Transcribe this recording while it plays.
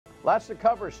Lots to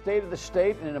cover, state of the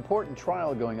state, and an important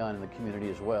trial going on in the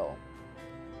community as well.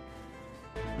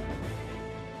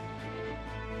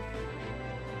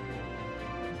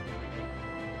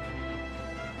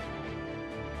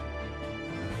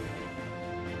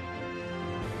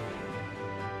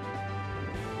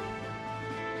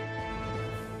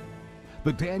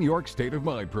 The Dan York State of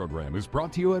Mind program is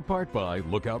brought to you in part by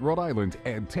Lookout Rhode Island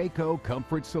and Taco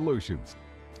Comfort Solutions.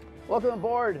 Welcome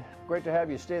aboard. Great to have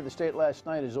you. State of the State last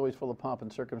night is always full of pomp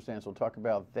and circumstance. We'll talk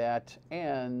about that,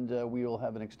 and we will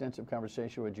have an extensive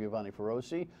conversation with Giovanni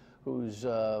Feroce, who's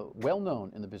well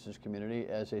known in the business community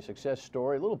as a success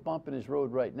story. A little bump in his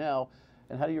road right now,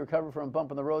 and how do you recover from a bump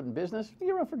in the road in business?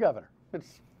 You run for governor.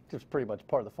 It's just pretty much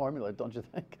part of the formula, don't you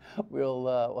think?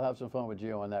 We'll have some fun with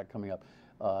Gio on that coming up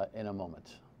in a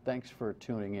moment. Thanks for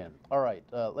tuning in. All right,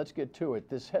 let's get to it.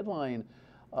 This headline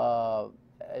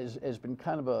has been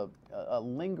kind of a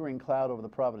lingering cloud over the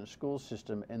Providence school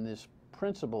system, and this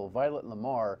principal, Violet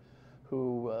Lamar,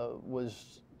 who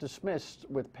was dismissed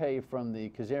with pay from the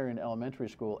Kazarian Elementary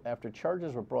School after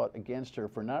charges were brought against her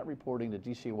for not reporting to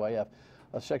DCYF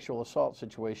a sexual assault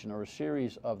situation, or a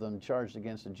series of them charged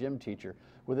against a gym teacher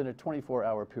within a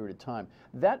 24-hour period of time.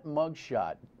 That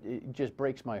mugshot, it just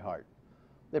breaks my heart.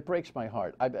 It breaks my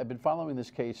heart. I've been following this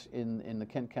case in the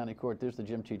Kent County Court. There's the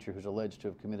gym teacher who's alleged to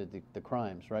have committed the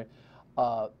crimes, right?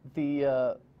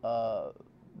 The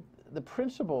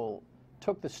principal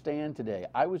took the stand today.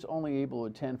 I was only able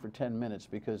to attend for 10 minutes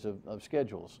because of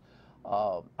schedules.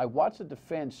 I watched the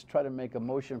defense try to make a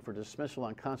motion for dismissal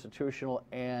on constitutional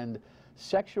and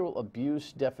sexual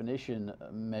abuse definition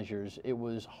measures. It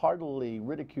was heartily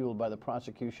ridiculed by the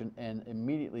prosecution and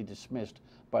immediately dismissed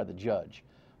by the judge.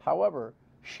 However,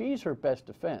 she's her best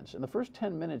defense. In the first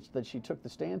 10 minutes that she took the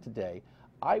stand today,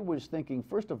 I was thinking,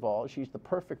 first of all, she's the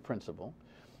perfect principal.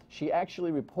 She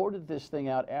actually reported this thing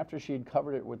out after she had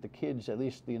covered it with the kids, at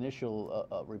least the initial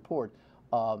report,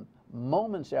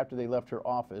 moments after they left her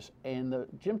office, and the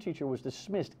gym teacher was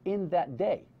dismissed in that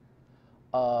day.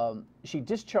 She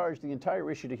discharged the entire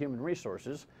issue to Human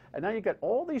Resources, and now you've got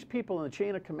all these people in the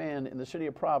chain of command in the city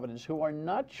of Providence who are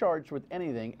not charged with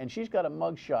anything, and she's got a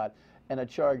mugshot and a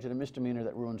charge and a misdemeanor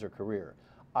that ruins her career.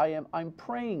 I'm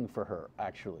praying for her,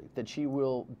 actually, that she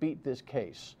will beat this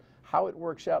case. How it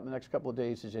works out in the next couple of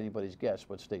days is anybody's guess,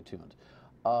 but stay tuned.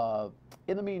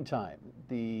 In the meantime,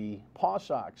 the Paw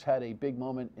Sox had a big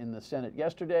moment in the Senate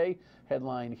yesterday,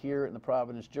 headline here in the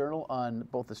Providence Journal on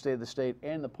both the state of the state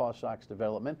and the Paw Sox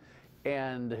development.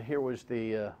 And here was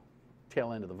the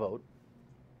tail end of the vote.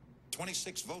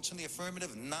 26 votes in the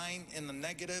affirmative, 9 in the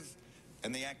negative,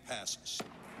 and the act passes.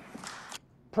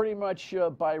 Pretty much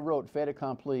by rote, fait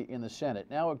accompli in the Senate.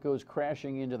 Now it goes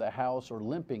crashing into the House, or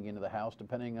limping into the House,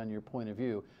 depending on your point of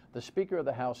view. The Speaker of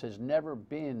the House has never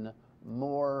been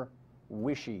more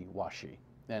wishy-washy,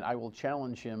 and I will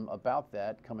challenge him about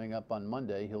that coming up on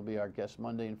Monday. He'll be our guest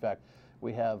Monday. In fact,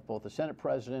 we have both the Senate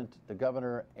President, the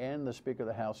Governor, and the Speaker of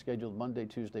the House scheduled Monday,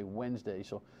 Tuesday, Wednesday,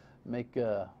 so make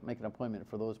an appointment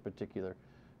for those particular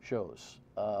shows.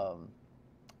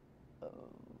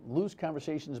 Loose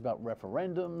conversations about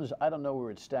referendums. I don't know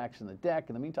where it stacks in the deck.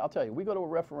 In the meantime, I'll tell you, we go to a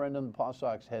referendum, the Paw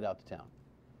Sox head out to town.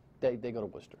 They go to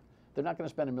Worcester. They're not going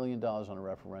to spend $1 million on a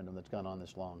referendum that's gone on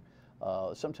this long.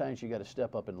 Sometimes you got to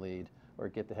step up and lead or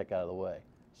get the heck out of the way.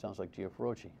 Sounds like Gio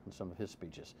Feroce in some of his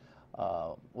speeches.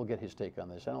 We'll get his take on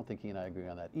this. I don't think he and I agree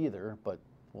on that either, but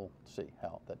we'll see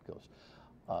how that goes.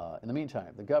 In the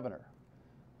meantime, the governor,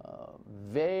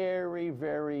 very,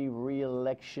 very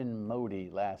re-election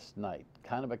mode last night.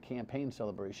 Kind of a campaign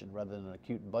celebration rather than an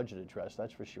acute budget address,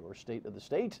 that's for sure. State of the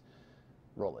state,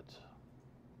 roll it.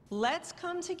 Let's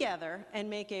come together and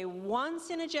make a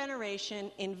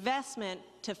once-in-a-generation investment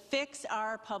to fix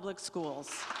our public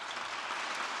schools.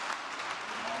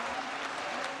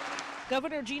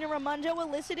 Governor Gina Raimondo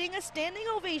eliciting a standing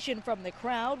ovation from the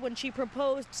crowd when she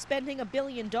proposed spending $1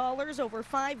 billion over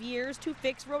 5 years to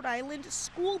fix Rhode Island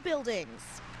school buildings.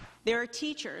 There are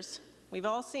teachers, we've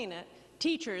all seen it,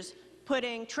 teachers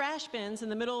putting trash bins in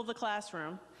the middle of the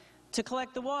classroom to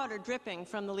collect the water dripping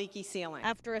from the leaky ceiling.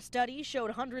 After a study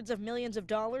showed hundreds of millions of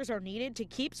dollars are needed to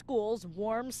keep schools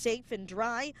warm, safe, and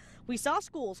dry, we saw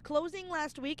schools closing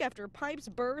last week after pipes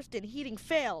burst and heating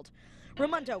failed.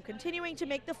 Raimondo continuing to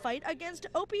make the fight against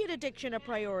opiate addiction a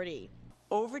priority.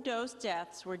 Overdose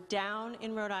deaths were down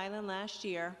in Rhode Island last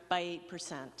year by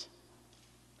 8%.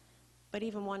 But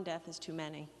even one death is too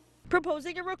many.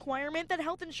 Proposing a requirement that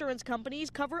health insurance companies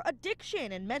cover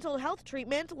addiction and mental health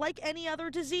treatment like any other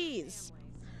disease.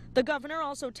 The governor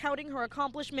also touting her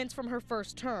accomplishments from her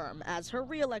first term as her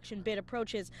re-election bid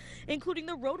approaches, including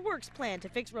the roadworks plan to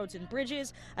fix roads and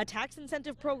bridges, a tax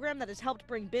incentive program that has helped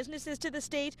bring businesses to the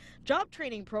state, job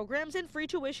training programs, and free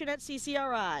tuition at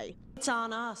CCRI. It's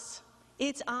on us.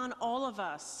 It's on all of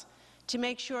us to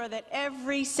make sure that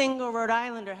every single Rhode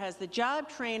Islander has the job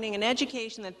training and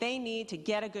education that they need to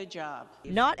get a good job.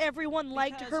 Not everyone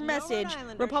liked her message.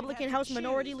 Republican House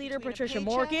Minority Leader Patricia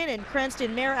Morgan and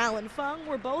Cranston Mayor Alan Fung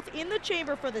were both in the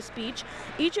chamber for the speech,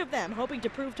 each of them hoping to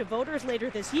prove to voters later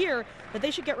this year that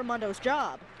they should get Raimondo's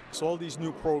job. So all these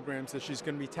new programs that she's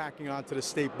going to be tacking onto the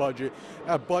state budget,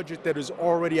 a budget that is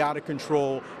already out of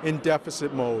control, in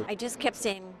deficit mode. I just kept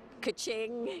saying,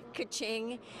 ka-ching,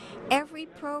 ka-ching. Every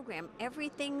program,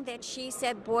 everything that she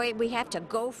said, boy, we have to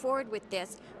go forward with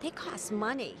this, they cost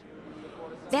money.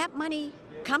 That money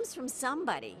comes from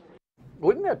somebody.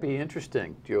 Wouldn't that be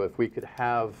interesting, Joe, if we could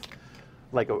have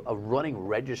like a running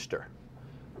register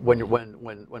when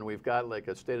we've got like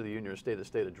a State of the Union or State of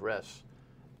State address,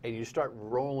 and you start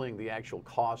rolling the actual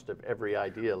cost of every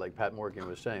idea, like Pat Morgan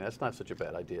was saying? That's not such a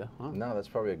bad idea, huh? No, that's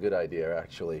probably a good idea,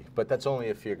 actually. But that's only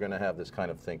if you're going to have this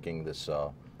kind of thinking, this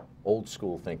old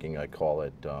school thinking, I call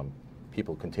it,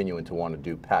 people continuing to want to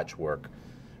do patchwork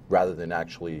rather than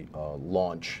actually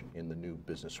launch in the new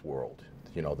business world,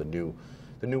 you know, the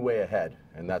new way ahead.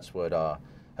 And that's what I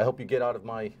hope you get out of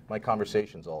my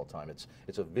conversations all the time.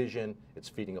 It's a vision, it's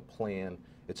feeding a plan,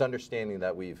 it's understanding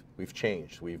that we've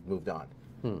changed, we've moved on.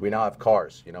 We now have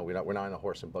cars. You know, we're not in a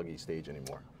horse and buggy stage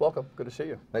anymore. Welcome. Good to see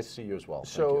you. Nice to see you as well.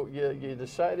 So you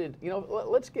decided, you know,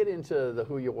 let's get into the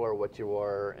who you are, what you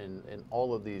are, and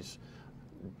all of these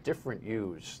different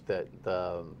yous that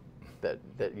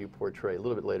that you portray a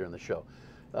little bit later in the show.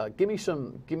 Give me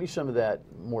some of that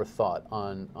more thought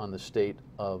on the state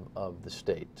of the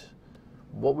state.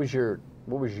 What was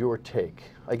your take?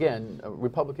 Again, a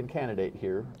Republican candidate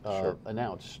here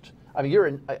announced. I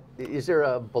mean, is there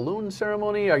a balloon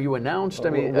ceremony? Are you announced? I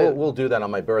mean, we'll do that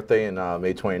on my birthday on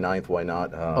May 29th. Why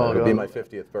not? It'll be my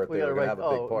 50th birthday. We're gonna have a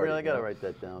big party. Really got to write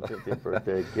that down. 50th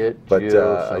birthday. Get but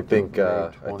I think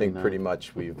pretty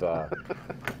much we've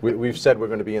said we're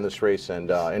going to be in this race,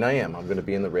 and I am. I'm going to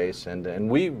be in the race, and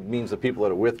we means the people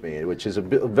that are with me, which is a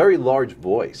very large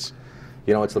voice.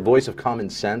 You know, it's the voice of common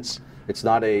sense. It's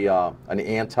not an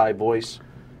anti-voice.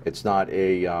 It's not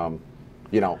a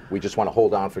you know, we just want to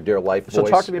hold on for dear life voice. So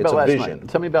talk to me about last night.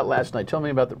 Tell me about last night. Tell me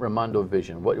about the Raimondo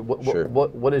vision.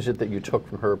 What is it that you took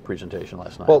from her presentation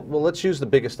last night? Well, let's use the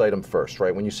biggest item first,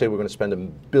 right? When you say we're going to spend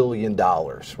 $1 billion,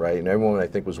 right? And everyone, I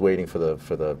think, was waiting for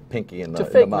the pinky in the mouth.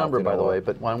 It's a fake number, by the way,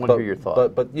 but I want to hear your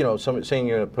thought. But you know, saying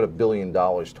you're going to put $1 billion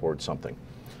towards something.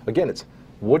 Again, it's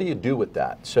what do you do with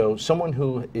that? So someone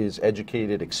who is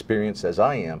educated, experienced as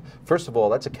I am, first of all,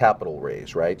 that's a capital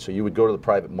raise, right? So you would go to the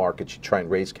private market, you try and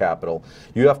raise capital.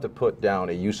 You have to put down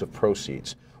a use of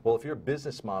proceeds. Well, if your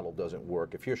business model doesn't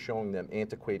work, if you're showing them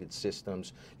antiquated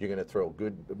systems, you're going to throw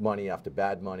good money after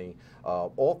bad money,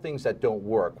 all things that don't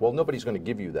work, well, nobody's going to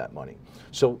give you that money.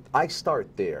 So I start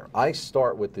there. I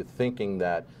start with the thinking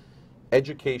that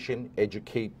education,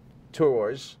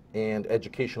 educators, and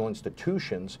educational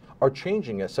institutions are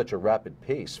changing at such a rapid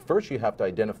pace. First, you have to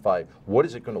identify what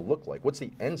is it going to look like? What's the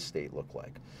end state look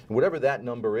like? And whatever that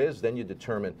number is, then you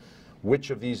determine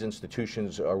which of these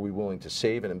institutions are we willing to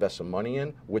save and invest some money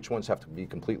in, which ones have to be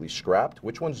completely scrapped,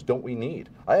 which ones don't we need.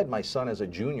 I had my son as a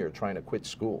junior trying to quit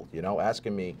school, you know,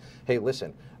 asking me, hey,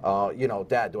 listen, you know,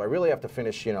 Dad, do I really have to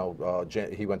finish, you know,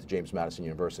 he went to James Madison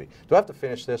University. Do I have to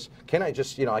finish this? Can I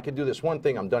just, you know, I can do this one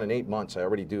thing, I'm done in 8 months, I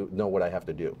already know what I have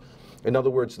to do. In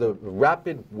other words, the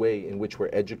rapid way in which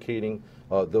we're educating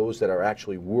those that are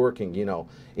actually working, you know,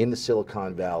 in the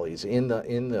Silicon Valleys, in the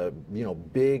you know,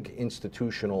 big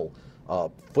institutional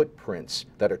footprints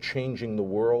that are changing the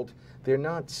world, they're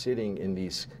not sitting in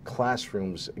these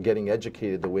classrooms getting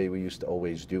educated the way we used to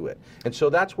always do it. And so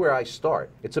that's where I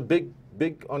start. It's a big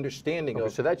understanding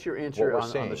of. So that's your answer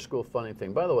on the school funding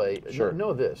thing. By the way,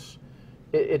 know this.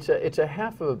 It's a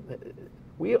half of.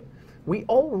 We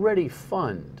already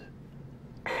fund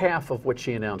half of what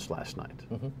she announced last night.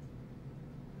 Mm-hmm.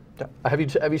 Have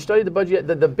you studied the budget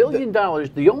yet? The $1 billion,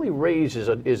 the only raise is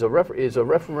a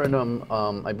referendum,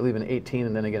 I believe in 18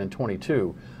 and then again in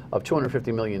 22, of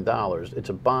 $250 million. It's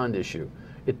a bond issue.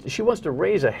 She wants to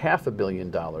raise $500 million,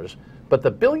 but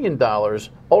the $1 billion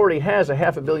already has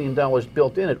 $500 million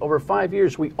built in it. Over 5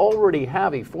 years, we already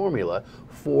have a formula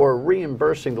for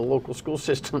reimbursing the local school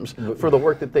systems for the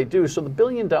work that they do. So the $1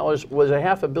 billion was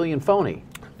 $500 million phony.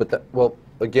 But well,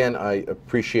 again, I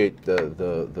appreciate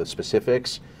the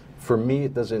specifics. For me,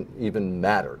 it doesn't even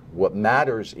matter. What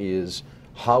matters is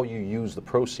how you use the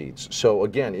proceeds. So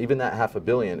again, even that $500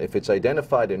 million, if it's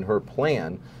identified in her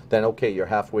plan, then okay, you're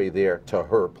halfway there to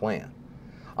her plan.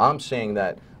 I'm saying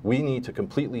that we need to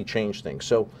completely change things.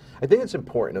 So I think it's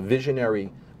important, a visionary,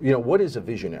 you know, what is a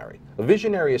visionary? A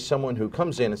visionary is someone who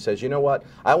comes in and says, you know what,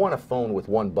 I want a phone with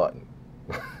one button.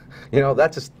 You know,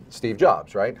 that's a Steve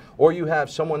Jobs, right? Or you have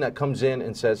someone that comes in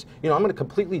and says, you know, I'm going to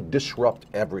completely disrupt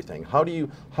everything. How do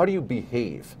you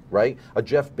behave, right? A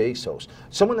Jeff Bezos.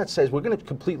 Someone that says, we're going to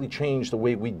completely change the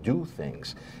way we do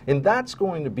things. And that's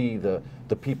going to be the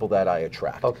people that I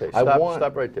attract. Okay,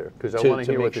 stop right there, because I want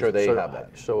to hear make sure they have that.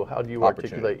 So how do you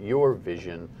articulate your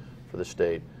vision for the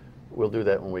state? We'll do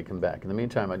that when we come back. In the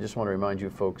meantime, I just want to remind you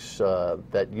folks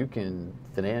that you can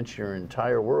finance your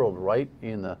entire world right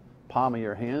in the palm of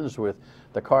your hands with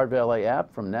the Card Valet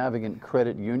app from Navigant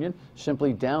Credit Union.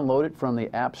 Simply download it from the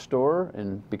App Store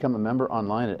and become a member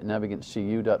online at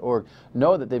navigantcu.org.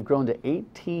 Know that they've grown to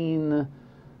 18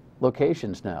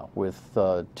 locations now, with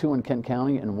 2 in Kent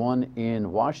County and 1 in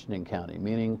Washington County,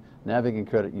 meaning Navigant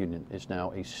Credit Union is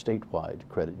now a statewide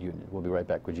credit union. We'll be right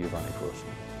back with Giovanni Feroce.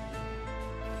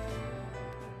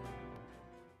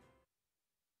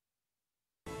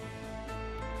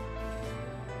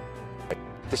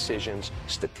 Decisions.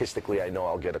 Statistically, I know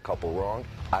I'll get a couple wrong.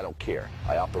 I don't care.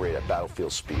 I operate at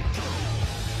battlefield speed.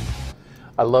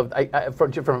 I love,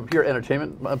 from a pure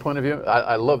entertainment point of view,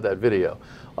 I love that video.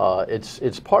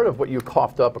 It's part of what you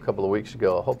coughed up a couple of weeks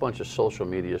ago, a whole bunch of social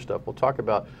media stuff. We'll talk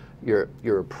about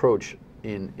your approach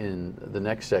in the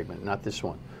next segment, not this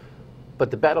one.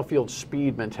 But the battlefield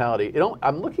speed mentality,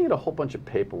 I'm looking at a whole bunch of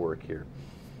paperwork here.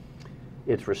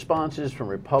 It's responses from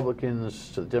Republicans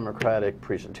to the Democratic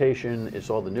presentation. It's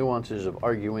all the nuances of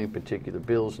arguing particular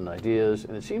bills and ideas.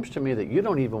 And it seems to me that you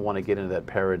don't even want to get into that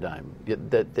paradigm.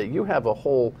 That you have a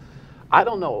whole, I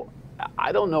don't know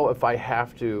if I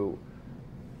have to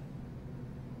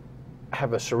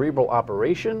have a cerebral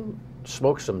operation,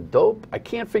 smoke some dope. I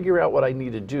can't figure out what I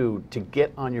need to do to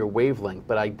get on your wavelength,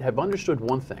 but I have understood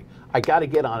one thing. I got to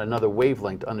get on another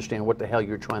wavelength to understand what the hell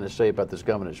you're trying to say about this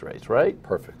governor's race, right?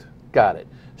 Perfect. Got it.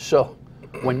 So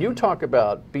when you talk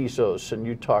about Bezos and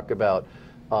you talk about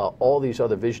all these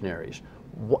other visionaries,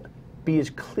 be as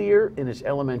clear and as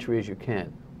elementary as you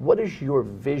can. What is your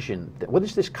vision? What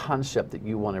is this concept that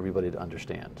you want everybody to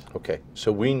understand? Okay,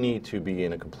 so we need to be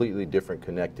in a completely different,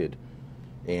 connected,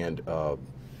 and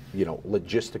you know,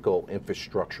 logistical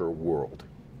infrastructure world.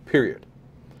 Period.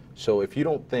 So if you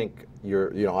don't think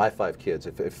I have 5 kids.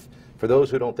 If for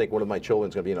those who don't think one of my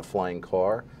children's going to be in a flying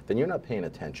car, then you're not paying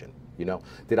attention. You know,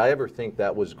 did I ever think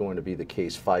that was going to be the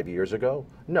case 5 years ago?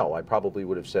 No, I probably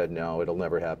would have said, no, it'll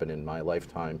never happen in my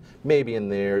lifetime. Maybe in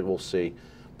there, we'll see.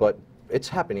 But it's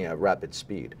happening at rapid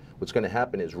speed. What's going to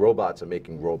happen is robots are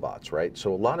making robots, right?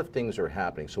 So a lot of things are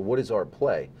happening. So what is our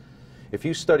play? If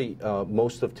you study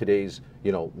most of today's,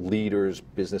 you know, leaders,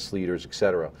 business leaders,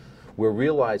 etc., we're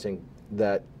realizing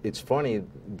that it's funny,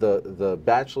 the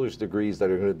bachelor's degrees that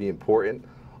are going to be important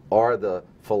are the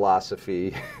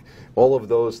philosophy, all of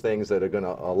those things that are going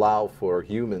to allow for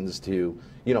humans to,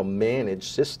 you know, manage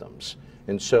systems.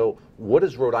 And so what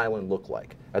does Rhode Island look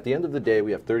like? At the end of the day,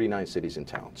 we have 39 cities and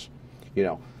towns. You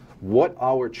know, what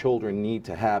our children need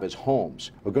to have as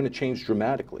homes are going to change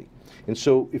dramatically. And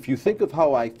so if you think of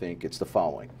how I think, it's the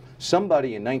following.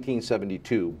 Somebody in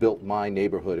 1972 built my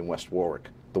neighborhood in West Warwick,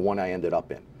 the one I ended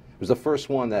up in. It was the first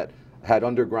one that had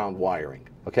underground wiring.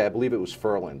 Okay, I believe it was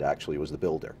Furland, actually, was the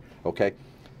builder. Okay,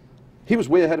 he was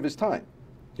way ahead of his time.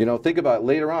 You know, think about it.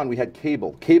 Later on, we had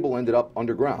cable. Cable ended up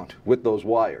underground with those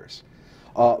wires.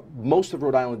 Most of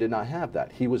Rhode Island did not have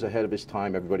that. He was ahead of his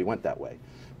time. Everybody went that way.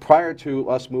 Prior to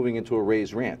us moving into a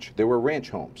raised ranch, there were ranch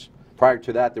homes. Prior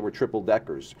to that, there were triple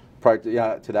deckers. Prior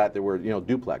to that, there were, you know,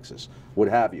 duplexes, what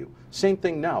have you. Same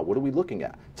thing now. What are we looking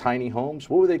at? Tiny homes?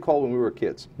 What were they called when we were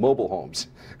kids? Mobile homes,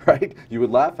 right? You would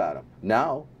laugh at them.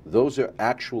 Now, those are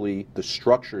actually the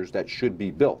structures that should be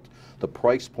built. The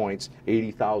price points,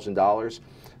 $80,000,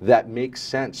 that makes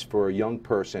sense for a young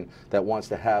person that wants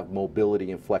to have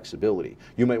mobility and flexibility.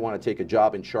 You might want to take a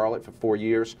job in Charlotte for 4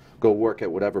 years, go work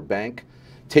at whatever bank,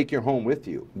 take your home with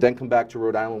you, then come back to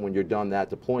Rhode Island when you're done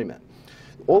that deployment.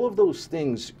 All of those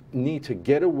things need to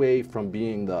get away from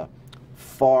being the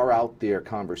far out there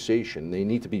conversation. They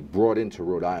need to be brought into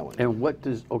Rhode Island. And what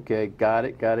does, okay, got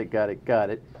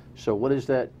it. So what does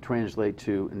that translate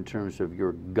to in terms of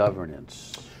your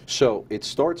governance? So it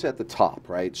starts at the top,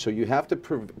 right? So you have to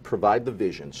provide the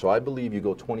vision. So I believe you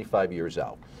go 25 years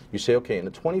out. You say, okay, in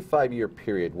a 25-year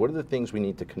period, what are the things we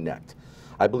need to connect?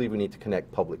 I believe we need to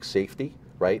connect public safety,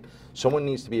 right? Someone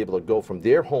needs to be able to go from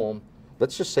their home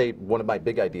let's just say one of my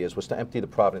big ideas was to empty the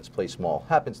Providence Place Mall.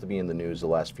 Happens to be in the news the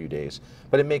last few days,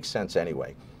 but it makes sense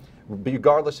anyway.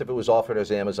 Regardless if it was offered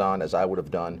as Amazon, as I would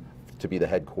have done, to be the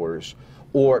headquarters,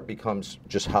 or it becomes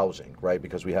just housing, right?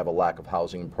 Because we have a lack of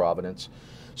housing in Providence.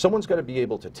 Someone's got to be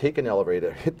able to take an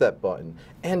elevator, hit that button,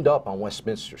 end up on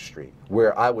Westminster Street,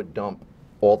 where I would dump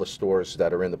all the stores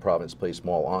that are in the Providence Place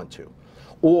Mall onto,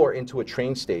 or into a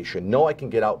train station. Know I can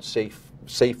get out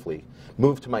safely,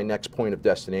 move to my next point of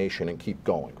destination and keep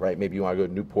going, right? Maybe you want to go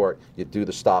to Newport, you do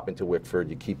the stop into Wickford,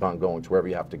 you keep on going to wherever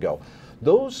you have to go.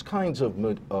 Those kinds of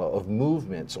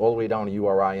movements all the way down to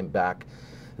URI and back,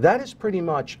 that is pretty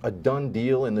much a done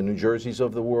deal in the New Jerseys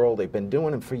of the world. They've been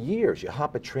doing them for years. You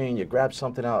hop a train, you grab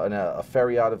something out on a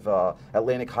ferry out of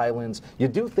Atlantic Highlands. You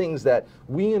do things that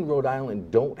we in Rhode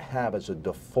Island don't have as a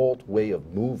default way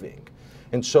of moving.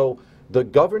 And so the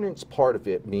governance part of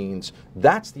it means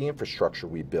that's the infrastructure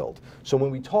we build. So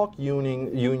when we talk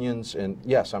unions, and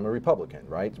yes, I'm a Republican,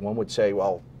 right? One would say,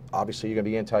 well, obviously you're going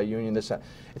to be anti-union, this, that.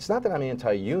 It's not that I'm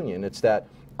anti-union, it's that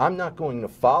I'm not going to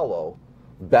follow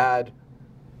bad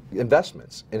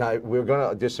investments. And we're going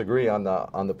to disagree on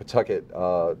the Pawtucket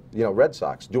Red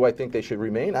Sox. Do I think they should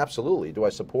remain? Absolutely. Do I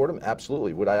support them?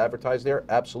 Absolutely. Would I advertise there?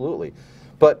 Absolutely.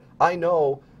 But I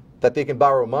know that they can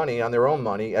borrow money on their own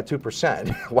money at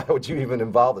 2%. Why would you even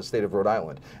involve the state of Rhode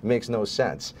Island? It makes no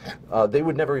sense. They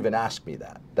would never even ask me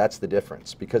that. That's the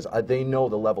difference, because they know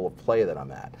the level of play that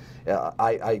I'm at.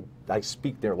 I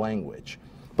speak their language.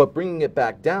 But bringing it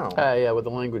back down. Yeah, well, the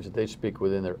language that they speak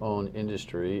within their own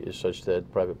industry is such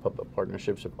that private-public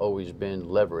partnerships have always been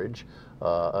leverage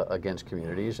against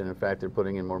communities, and in fact, they're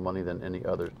putting in more money than any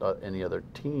other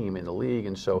team in the league.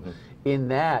 And so, in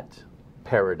that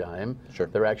paradigm,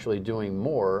 they're actually doing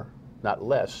more, not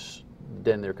less,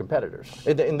 than their competitors.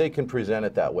 And they can present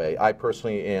it that way. I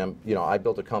personally am, I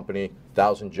built a company,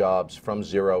 1,000 jobs from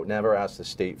zero, never asked the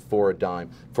state for a dime,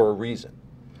 for a reason.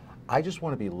 I just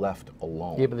want to be left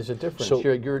alone. Yeah, but there's a difference. So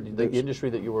the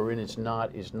industry that you were in is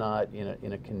not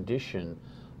in a condition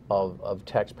of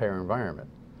taxpayer environment.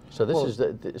 So this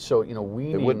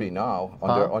we it would be now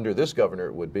under this governor.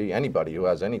 It would be anybody who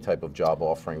has any type of job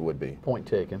offering would be. Point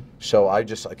taken. So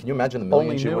can you imagine the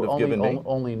millions you would have given me?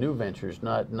 Only new ventures,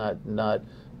 not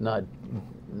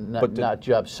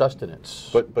job sustenance.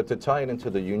 But to tie it into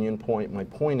the union point, my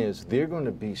point is they're going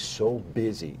to be so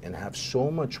busy and have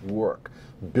so much work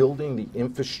building the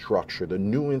infrastructure, the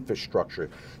new infrastructure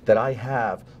that I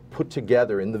have put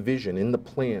together in the vision, in the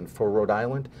plan for Rhode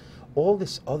Island. All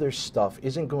this other stuff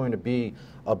isn't going to be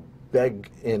a beg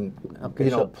in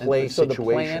play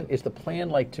situation. Is the plan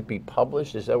like to be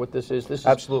published? Is that what this is?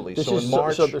 Absolutely. This so is in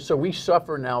March. So we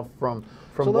suffer now from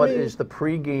what is the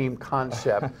pregame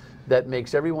concept that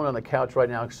makes everyone on the couch right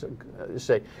now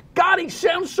say, God, he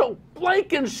sounds so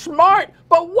blanking smart,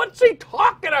 but what's he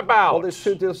talking about? Well, there's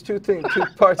two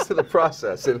parts to the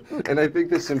process, and I think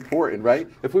this is important, right?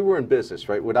 If we were in business,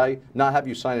 right, would I not have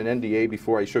you sign an NDA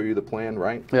before I show you the plan,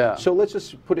 right? Yeah. So let's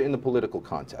just put it in the political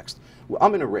context.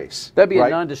 I'm in a race. That'd be right?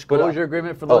 a non-disclosure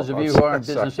agreement for those of you who aren't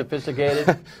business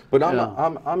sophisticated. But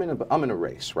I'm in a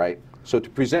race, right? So to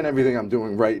present everything I'm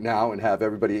doing right now and have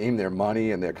everybody aim their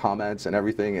money and their comments and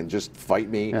everything and just fight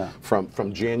me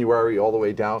from January all the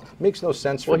way down makes no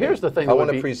sense for me. Well, here's the thing. I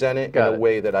want to present it in a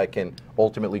way that I can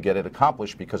ultimately get it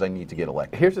accomplished because I need to get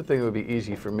elected. Here's the thing that would be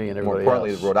easy for me and everybody More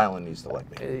importantly, else. Rhode Island needs to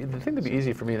elect me. The thing that would be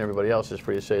ezy for me and everybody else is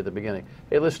for you to say at the beginning,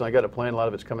 hey, listen, I got a plan. A lot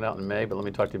of it's coming out in May, but let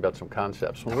me talk to you about some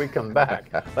concepts. When we come back,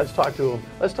 let's talk to him.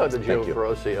 Let's talk to Joe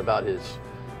Feroce about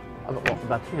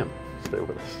about him. Stay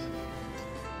with us.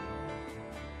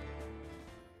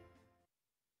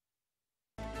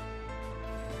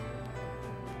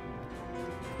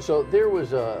 So there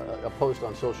was a post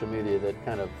on social media that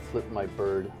kind of flipped my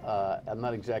bird. I'm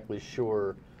not exactly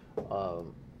sure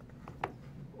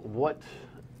what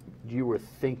you were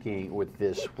thinking with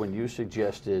this when you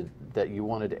suggested that you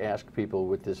wanted to ask people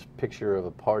with this picture of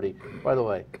a party. By the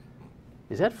way,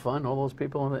 is that fun, all those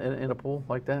people in a pool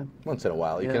like that? Once in a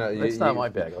while. It's not my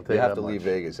bag, I'll tell you have that to leave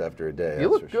Vegas after a day. You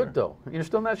look good, though. You're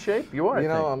still in that shape? You are,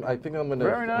 I think I'm going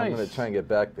to try and get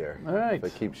back there. All right. If I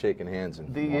keep shaking hands.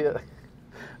 And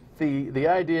the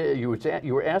idea you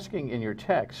were asking in your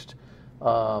text,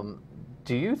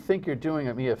 do you think you're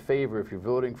doing me a favor if you're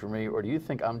voting for me, or do you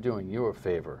think I'm doing you a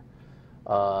favor?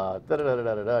 You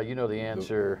know the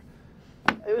answer.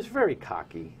 It was very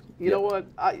cocky. You know what?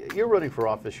 You're running for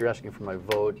office. You're asking for my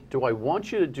vote. Do I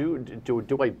want you to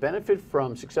do I benefit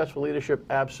from successful leadership?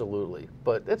 Absolutely.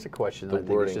 But that's a question that I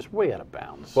think is just way out of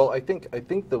bounds. Well, I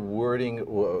think the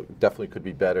wording definitely could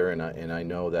be better, and I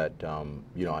know that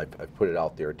you know, I've put it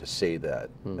out there to say that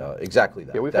exactly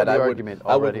that. Yeah, we've that had the argument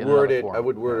already. I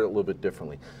would word it a little bit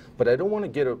differently, but I don't want to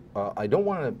get I don't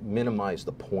want to minimize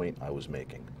the point I was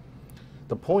making.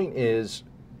 The point is,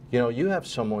 you know, you have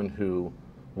someone who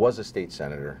was a state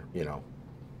senator, you know,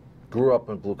 grew up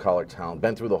in a blue-collar town,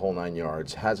 been through the whole 9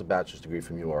 yards, has a bachelor's degree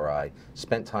from URI,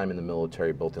 spent time in the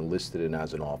military, both enlisted and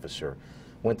as an officer,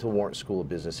 went to Wharton School of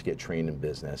Business to get trained in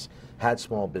business, had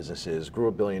small businesses, grew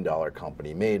a billion-dollar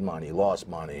company, made money, lost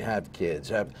money, had kids,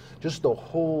 have just the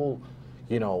whole,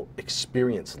 you know,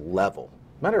 experience level.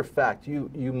 Matter of fact, you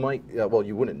might, well,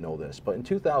 you wouldn't know this, but in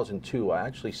 2002, I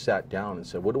actually sat down and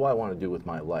said, what do I want to do with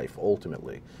my life,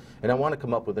 ultimately? And I want to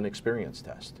come up with an experience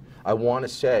test. I want to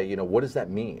say, you know, what does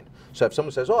that mean? So if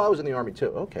someone says, oh, I was in the Army too,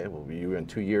 okay, well, were you in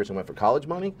 2 years and went for college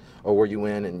money? Or were you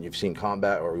in and you've seen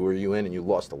combat? Or were you in and you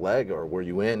lost a leg? Or were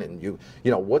you in and you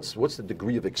know, what's the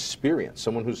degree of experience?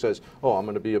 Someone who says, oh, I'm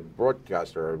going to be a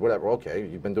broadcaster or whatever, okay,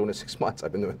 you've been doing it 6 months,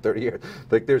 I've been doing it 30 years.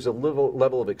 Like, there's a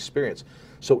level of experience.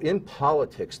 So in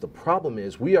politics, the problem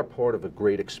is we are part of a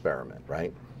great experiment,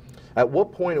 right? At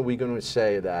what point are we going to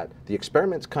say that the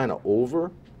experiment's kind of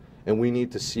over and we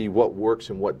need to see what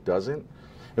works and what doesn't?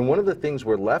 And one of the things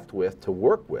we're left with to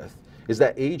work with is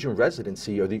that age and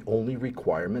residency are the only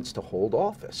requirements to hold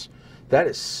office. That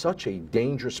is such a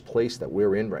dangerous place that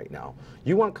we're in right now.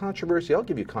 You want controversy? I'll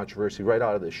give you controversy right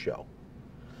out of this show.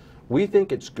 We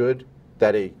think it's good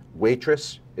that a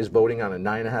waitress is voting on a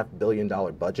 $9.5 billion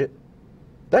budget.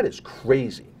 That is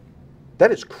crazy.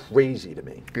 That is crazy to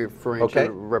me. You're referring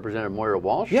to Representative Moira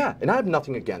Walsh? Yeah, and I have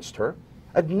nothing against her.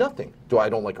 I have nothing. I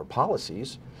don't like her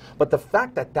policies. But the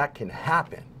fact that that can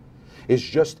happen is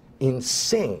just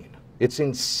insane. It's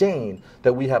insane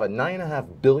that we have a $9.5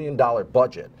 billion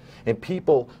budget and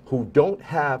people who don't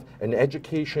have an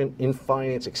education in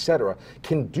finance, etc.,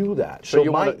 can do that. So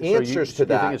my answers to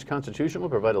that... You think it's constitutional to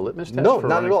provide a litmus test? No, for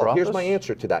not at all. Here's office? my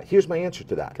answer to that. Here's my answer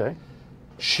to that. Okay.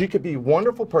 She could be a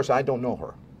wonderful person. I don't know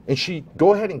her. And she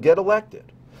go ahead and get elected.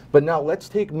 But now let's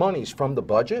take monies from the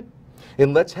budget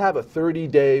and let's have a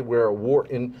 30-day where a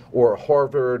Wharton or a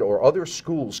Harvard or other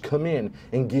schools come in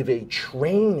and give a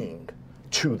training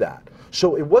to that.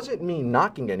 So it wasn't me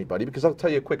knocking anybody, because I'll tell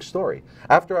you a quick story.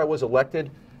 After I was elected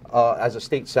as a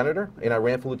state senator and I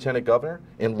ran for lieutenant governor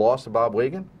and lost to Bob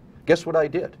Wagan, guess what I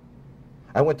did?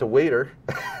 I went to waiter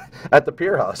at the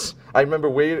Pier House. I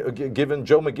remember giving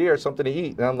Joe McGeer something to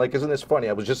eat, and I'm like, isn't this funny?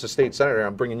 I was just a state senator, and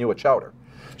I'm bringing you a chowder.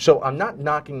 So I'm not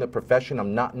knocking the profession,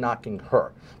 I'm not knocking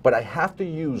her, but I have to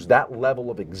use that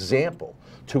level of example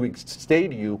to say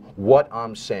to you what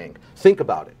I'm saying. Think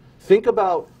about it. Think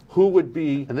about who would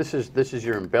be... And this is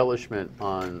your embellishment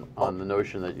on the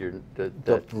notion that you're...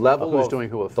 the level who's of, doing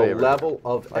who a favor. The level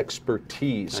of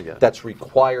expertise that's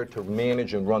required to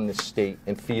manage and run this state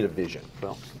and feed a vision.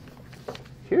 Well,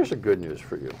 here's the good news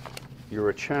for you. You're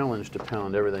a challenge to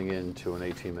pound everything into an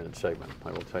 18-minute segment.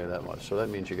 I will tell you that much. So that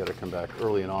means you got to come back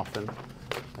early and often,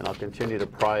 and I'll continue to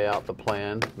pry out the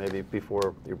plan, maybe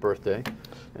before your birthday.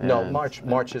 No,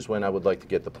 March is when I would like to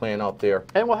get the plan out there.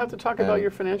 And we'll have to talk about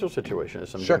your financial situation at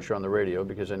some juncture on the radio,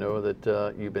 because I know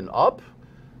that you've been up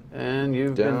and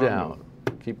you've been down.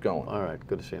 Keep going. All right,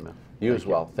 good to see you, man. You as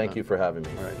well. Thank you for having me.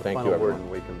 All right, Thank you, final everyone. word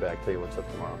when we come back. Tell you what's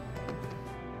up tomorrow.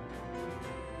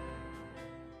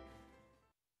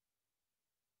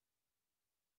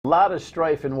 A lot of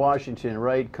strife in Washington,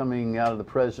 right, coming out of the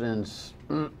president's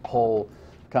whole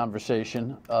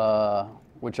conversation,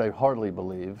 which I hardly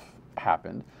believe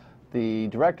happened. The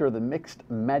director of the Mixed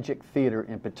Magic Theater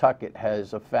in Pawtucket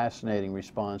has a fascinating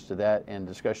response to that and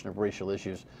discussion of racial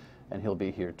issues, and he'll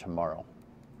be here tomorrow.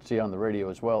 See you on the radio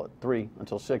as well at 3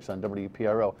 until 6 on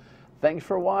WPRO. Thanks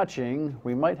for watching.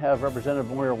 We might have Representative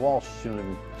Moira Walsh sooner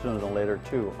than later,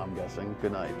 too, I'm guessing.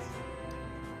 Good night.